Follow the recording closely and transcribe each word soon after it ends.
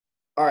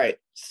All right,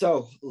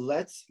 so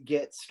let's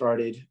get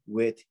started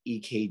with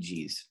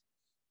EKGs.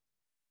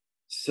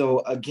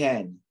 So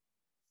again,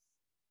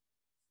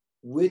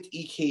 with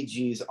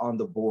EKGs on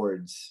the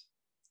boards,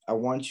 I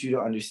want you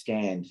to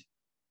understand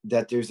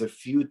that there's a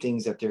few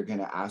things that they're going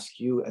to ask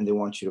you and they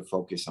want you to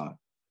focus on.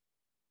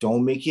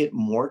 Don't make it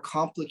more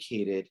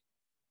complicated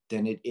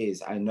than it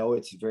is. I know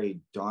it's a very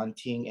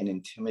daunting and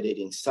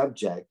intimidating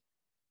subject,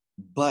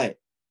 but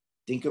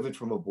think of it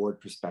from a board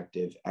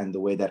perspective and the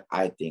way that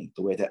I think,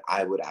 the way that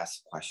I would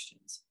ask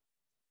questions.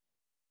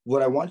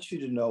 What I want you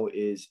to know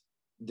is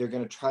they're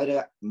going to try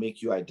to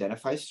make you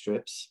identify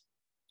strips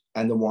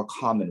and the more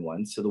common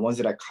ones. So the ones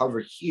that I cover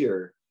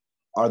here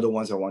are the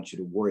ones I want you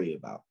to worry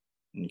about,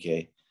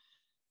 okay?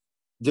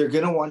 They're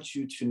going to want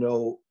you to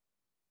know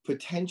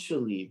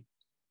potentially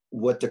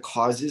what the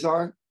causes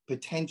are,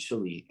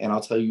 potentially, and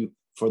I'll tell you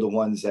for the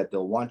ones that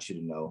they'll want you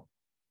to know,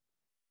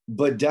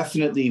 but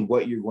definitely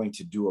what you're going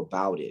to do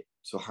about it.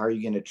 So how are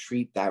you going to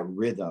treat that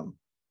rhythm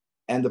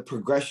and the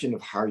progression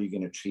of how you're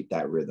going to treat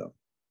that rhythm?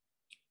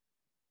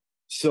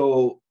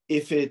 So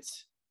if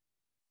it's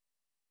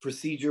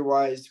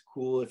procedure-wise,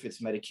 cool. If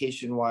it's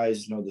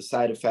medication-wise, know the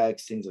side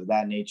effects, things of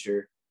that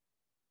nature.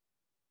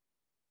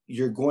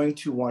 You're going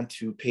to want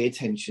to pay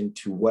attention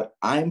to what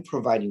I'm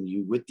providing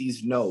you with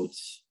these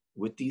notes,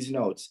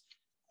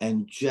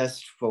 and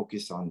just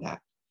focus on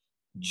that.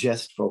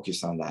 Just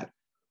focus on that.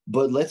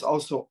 But let's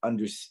also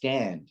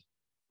understand,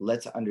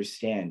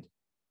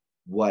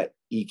 what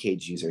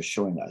EKGs are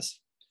showing us.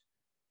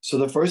 So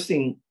the first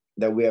thing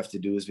that we have to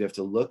do is we have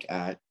to look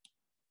at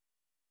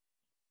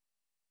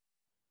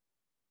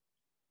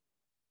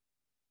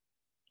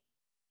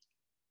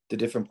the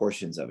different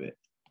portions of it.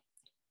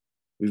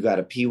 We've got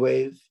a P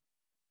wave,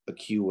 a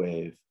Q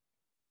wave,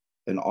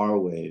 an R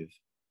wave,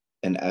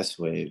 an S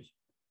wave,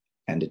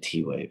 and a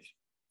T wave.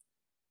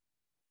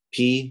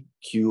 P,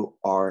 Q,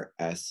 R,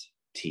 S,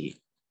 T.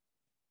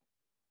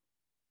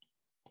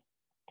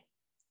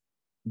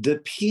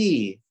 The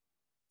P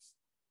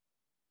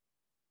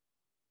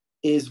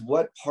is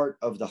what part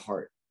of the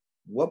heart?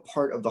 What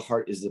part of the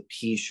heart is the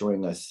P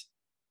showing us?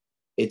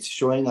 It's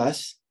showing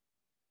us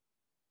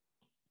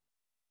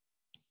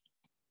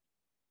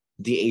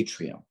the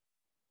atrium.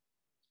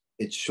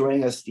 It's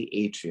showing us the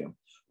atrium.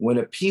 When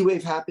a P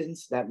wave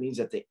happens, that means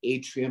that the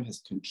atrium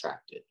has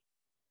contracted,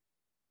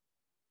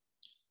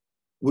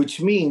 which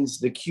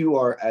means the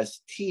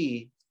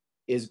QRST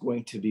is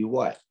going to be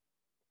what?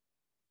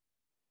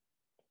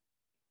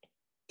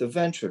 The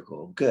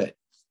ventricle. Good.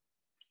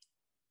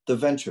 The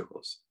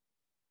ventricles.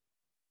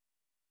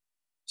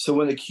 So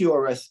when the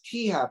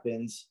QRST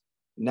happens,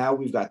 now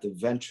we've got the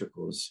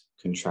ventricles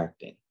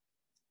contracting.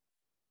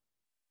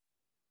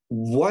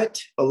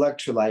 What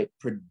electrolyte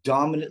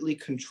predominantly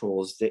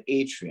controls the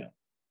atrium?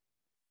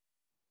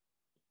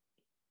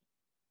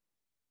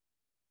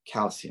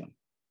 Calcium.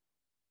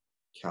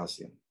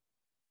 Calcium.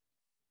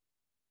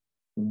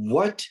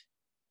 What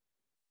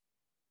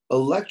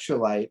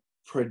electrolyte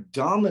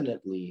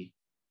predominantly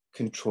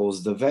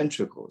controls the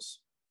ventricles?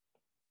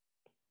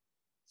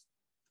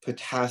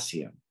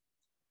 Potassium.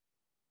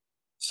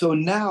 So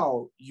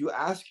now you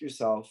ask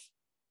yourself,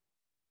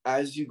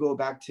 as you go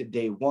back to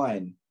day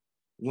one,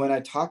 when I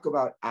talk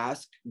about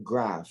ask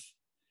graph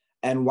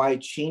and why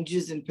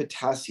changes in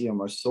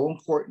potassium are so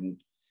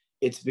important,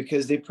 it's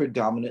because they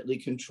predominantly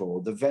control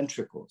the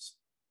ventricles.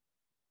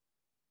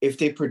 If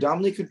they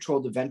predominantly control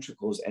the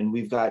ventricles and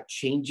we've got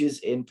changes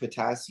in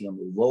potassium,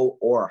 low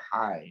or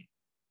high,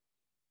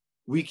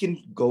 we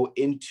can go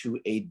into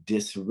a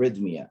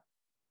dysrhythmia.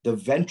 The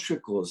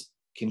ventricles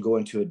can go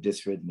into a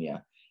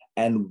dysrhythmia.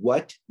 And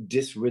what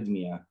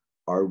dysrhythmia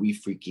are we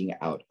freaking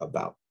out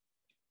about?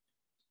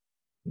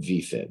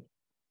 VFib.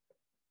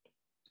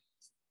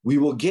 We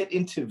will get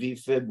into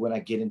VFib when I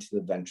get into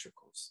the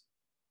ventricles,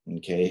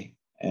 okay?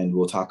 And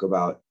we'll talk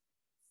about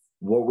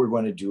what we're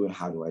going to do and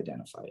how to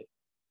identify it.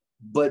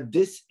 But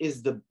this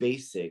is the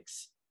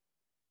basics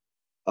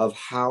of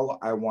how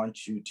I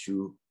want you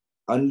to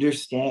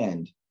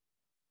understand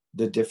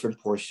the different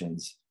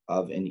portions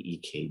of an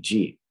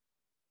EKG.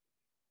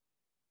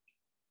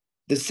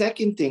 The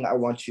second thing I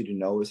want you to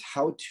know is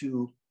how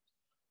to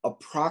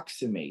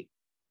approximate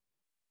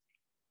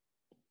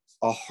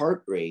a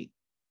heart rate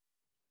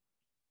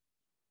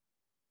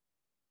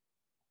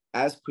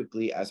as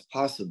quickly as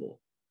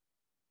possible.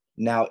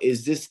 Now,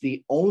 is this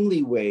the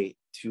only way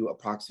to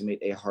approximate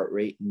a heart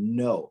rate?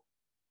 No.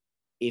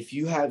 If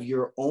you have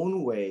your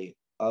own way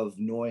of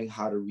knowing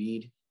how to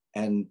read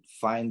and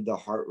find the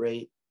heart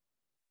rate,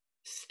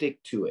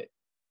 stick to it.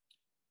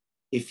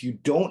 If you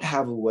don't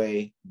have a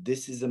way,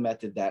 this is a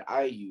method that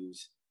I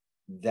use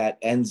that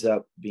ends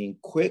up being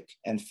quick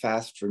and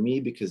fast for me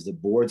because the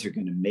boards are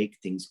going to make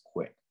things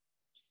quick.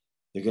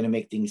 They're going to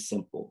make things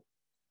simple.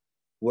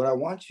 What I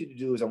want you to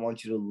do is I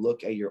want you to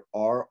look at your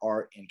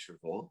RR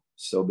interval.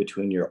 So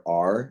between your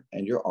R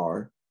and your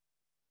R.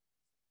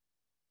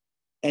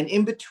 And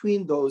in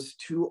between those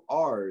two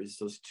R's,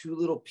 those two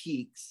little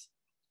peaks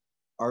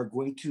are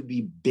going to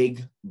be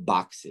big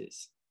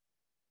boxes.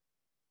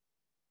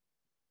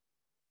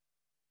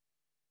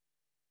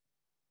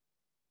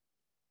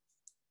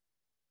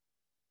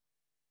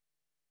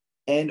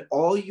 And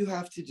all you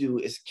have to do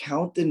is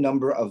count the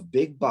number of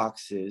big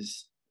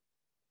boxes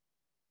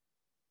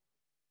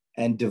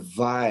and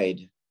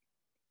divide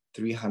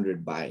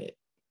 300 by it.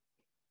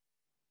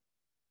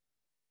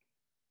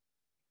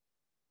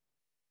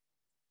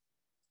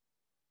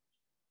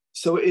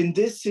 So in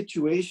this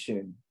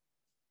situation,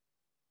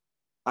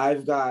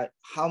 I've got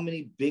how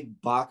many big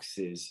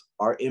boxes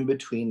are in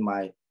between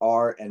my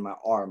R and my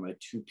R, my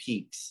two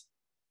peaks.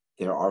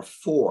 There are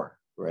 4,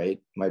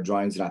 right? My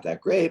drawing's not that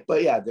great,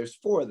 but yeah, there's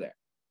 4 there,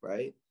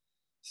 right?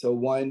 So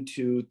 1,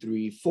 2,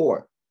 3,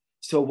 4.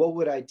 So what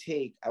would I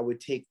take? I would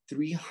take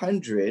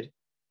 300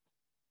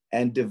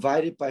 and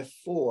divide it by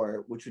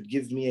 4, which would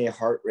give me a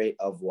heart rate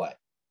of what?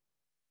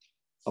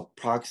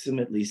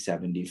 Approximately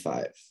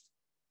 75.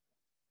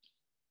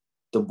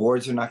 The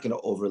boards are not going to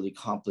overly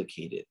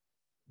complicate it.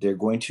 They're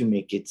going to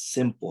make it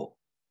simple.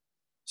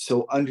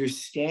 So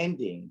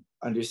understanding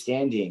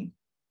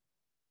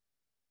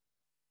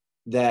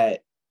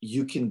that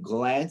you can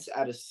glance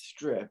at a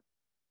strip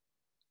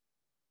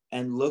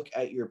and look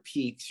at your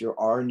peaks, your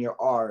R and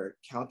your R,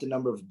 count the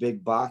number of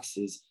big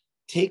boxes,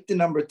 take the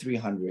number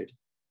 300,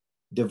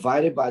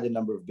 divide it by the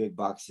number of big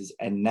boxes,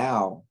 and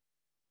now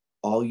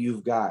all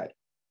you've got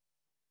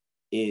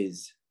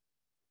is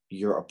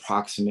your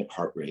approximate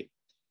heart rate.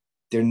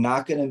 They're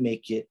not going to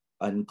make it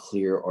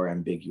unclear or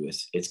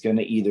ambiguous. It's going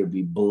to either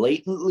be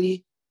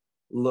blatantly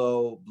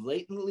low,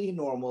 blatantly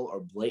normal,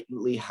 or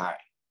blatantly high,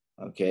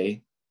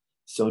 okay?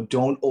 So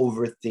don't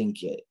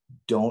overthink it.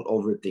 Don't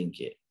overthink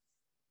it.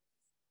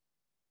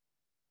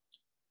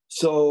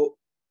 So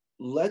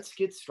let's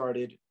get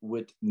started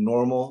with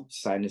normal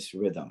sinus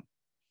rhythm.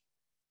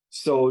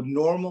 So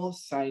normal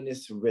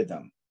sinus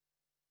rhythm,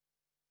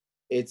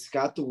 it's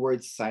got the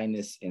word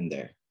sinus in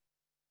there.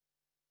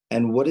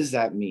 And what does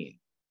that mean?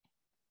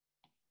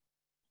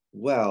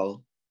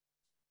 Well,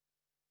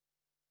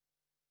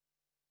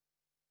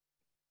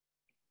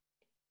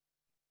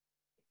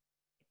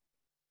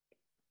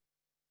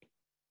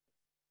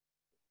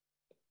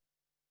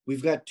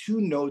 we've got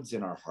 2 nodes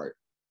in our heart.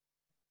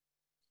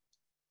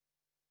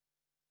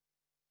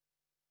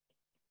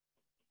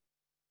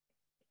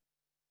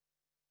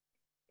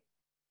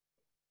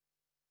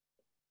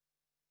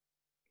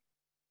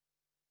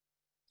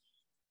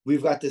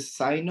 We've got the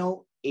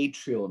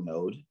sinoatrial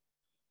node,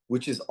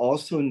 which is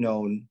also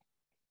known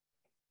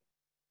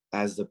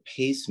as the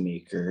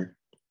pacemaker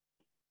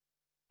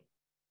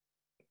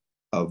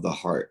of the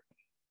heart.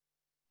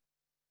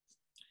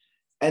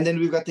 And then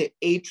we've got the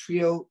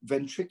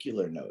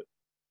atrioventricular node.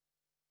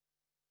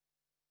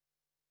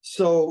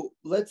 So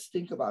let's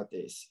think about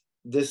this.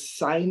 The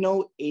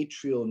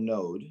sinoatrial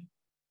node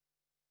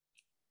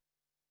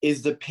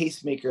is the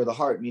pacemaker of the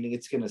heart, meaning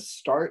it's going to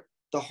start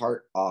the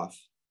heart off.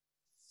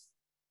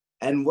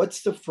 And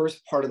what's the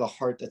first part of the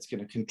heart that's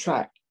going to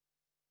contract?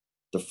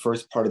 The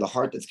first part of the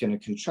heart that's going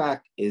to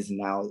contract is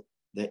now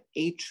the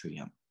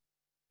atrium.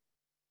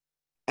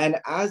 And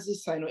as the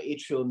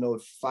sinoatrial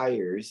node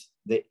fires,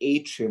 the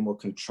atrium will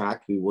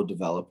contract. We will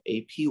develop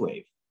a P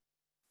wave.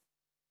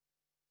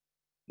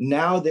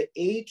 Now the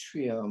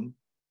atrium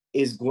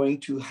is going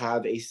to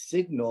have a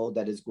signal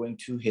that is going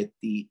to hit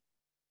the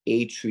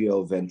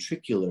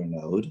atrioventricular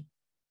node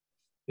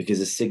because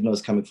the signal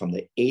is coming from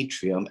the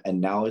atrium, and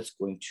now it's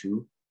going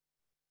to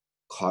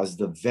cause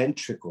the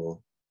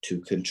ventricle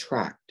to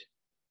contract.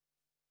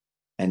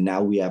 And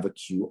now we have a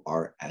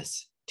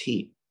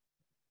QRST.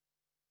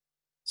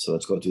 So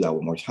let's go through that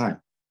one more time.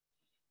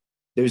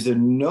 There's a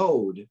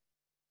node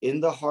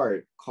in the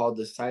heart called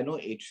the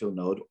sinoatrial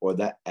node, or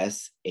the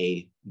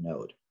SA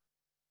node.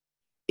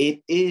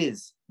 It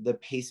is the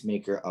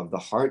pacemaker of the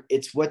heart.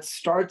 It's what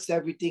starts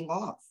everything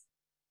off.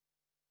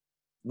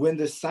 When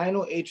the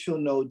sinoatrial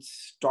node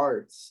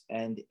starts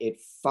and it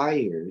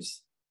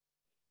fires,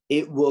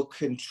 it will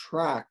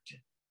contract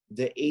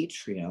the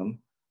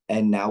atrium,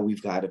 and now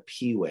we've got a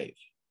P wave.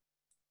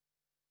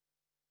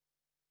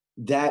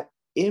 That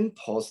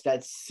impulse,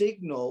 that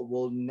signal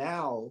will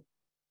now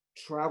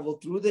travel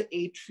through the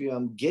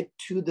atrium, get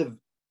to the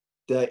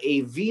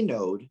AV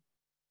node,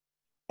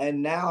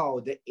 and now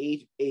the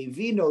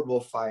AV node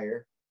will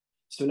fire.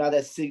 So now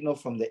that signal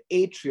from the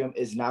atrium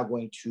is now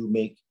going to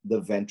make the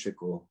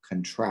ventricle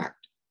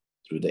contract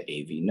through the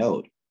AV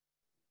node.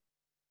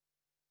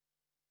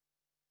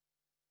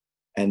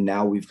 And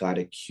now we've got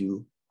a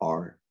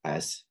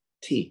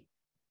QRST.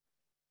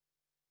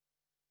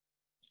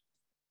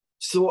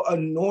 So a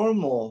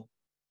normal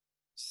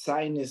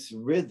sinus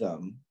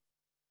rhythm,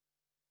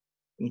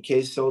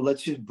 okay, so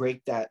let's just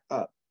break that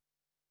up.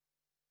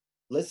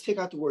 Let's take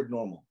out the word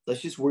normal.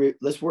 Let's just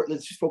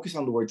focus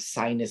on the word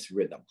sinus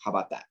rhythm. How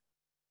about that?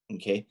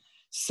 Okay,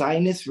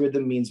 sinus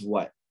rhythm means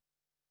what?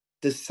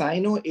 The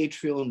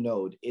sinoatrial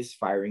node is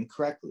firing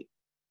correctly.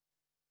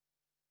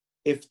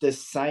 If the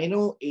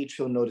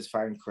sinoatrial node is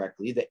firing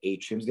correctly, the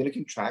atrium is going to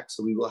contract,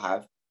 so we will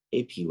have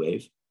a P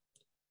wave.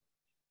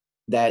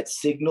 That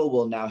signal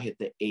will now hit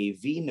the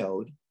AV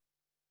node,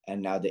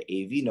 and now the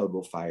AV node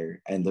will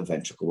fire, and the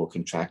ventricle will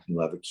contract, and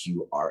we'll have a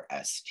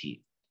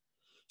QRST.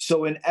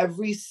 So in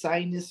every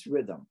sinus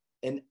rhythm,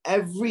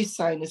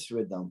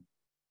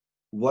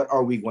 what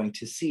are we going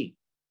to see?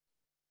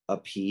 A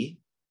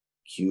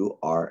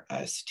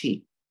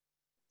PQRST.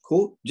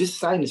 Cool? Just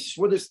sinus,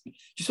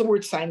 just the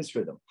word sinus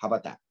rhythm. How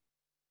about that?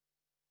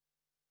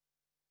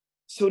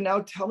 So now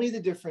tell me the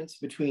difference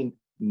between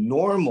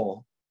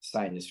normal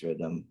sinus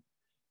rhythm,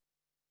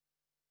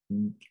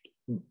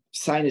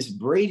 sinus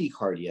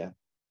bradycardia,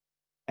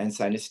 and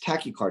sinus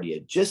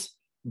tachycardia, just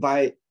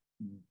by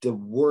the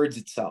words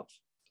itself.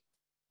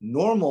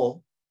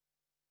 Normal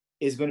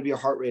is going to be a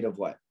heart rate of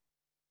what?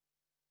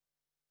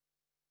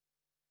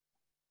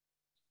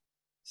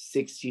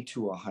 60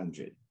 to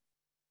 100.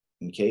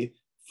 Okay?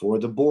 For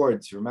the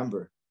boards,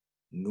 remember,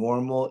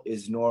 normal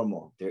is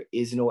normal. There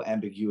is no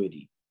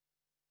ambiguity.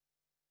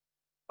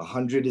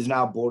 100 is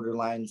now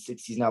borderline,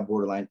 60 is now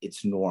borderline.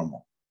 It's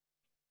normal.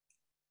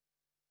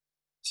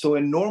 So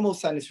in normal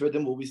sinus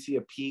rhythm, will we see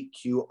a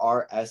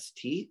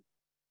PQRST?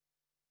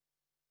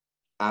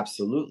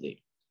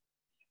 Absolutely.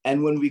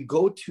 And when we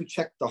go to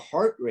check the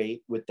heart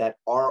rate with that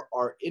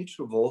RR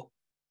interval,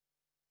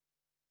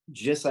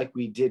 just like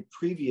we did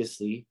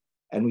previously,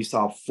 and we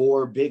saw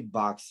 4 big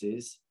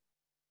boxes,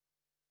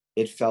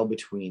 it fell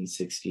between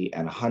 60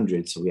 and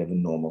 100. So we have a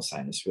normal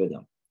sinus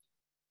rhythm.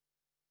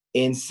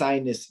 In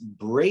sinus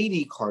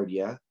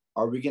bradycardia,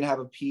 are we going to have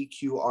a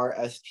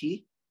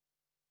PQRST?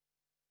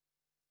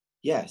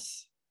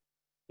 Yes,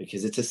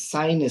 because it's a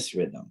sinus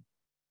rhythm.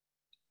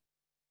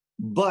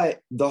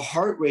 But the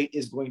heart rate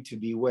is going to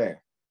be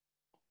where?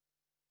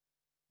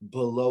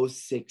 Below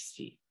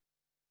 60.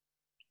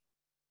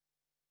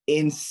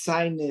 In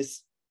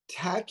sinus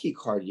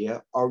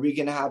tachycardia, are we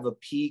going to have a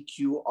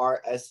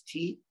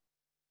PQRST?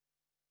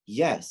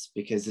 Yes,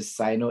 because the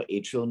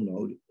sinoatrial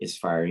node is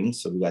firing.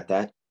 So we got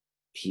that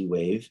P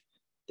wave.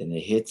 Then it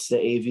hits the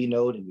AV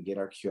node and we get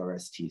our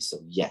QRST. So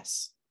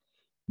yes.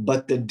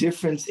 But the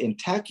difference in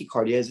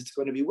tachycardia is it's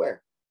going to be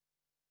where?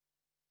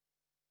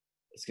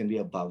 It's going to be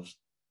above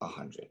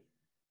 100.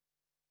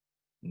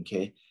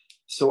 Okay.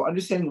 So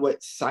understanding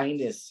what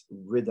sinus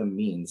rhythm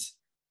means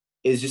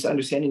is just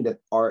understanding that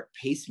our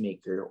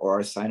pacemaker or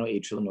our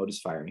sinoatrial node is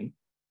firing.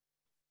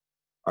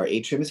 Our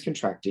atrium is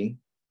contracting.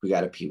 We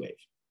got a P wave.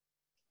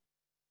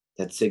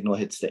 That signal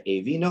hits the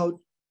AV node.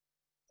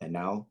 And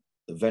now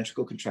the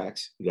ventricle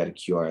contracts. We got a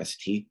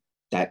QRST.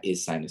 That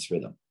is sinus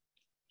rhythm.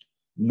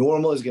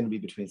 Normal is going to be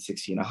between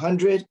 60 and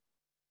 100.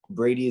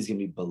 Brady is going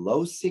to be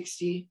below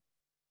 60.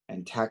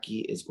 And tachy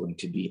is going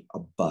to be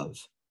above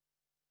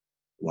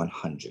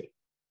 100.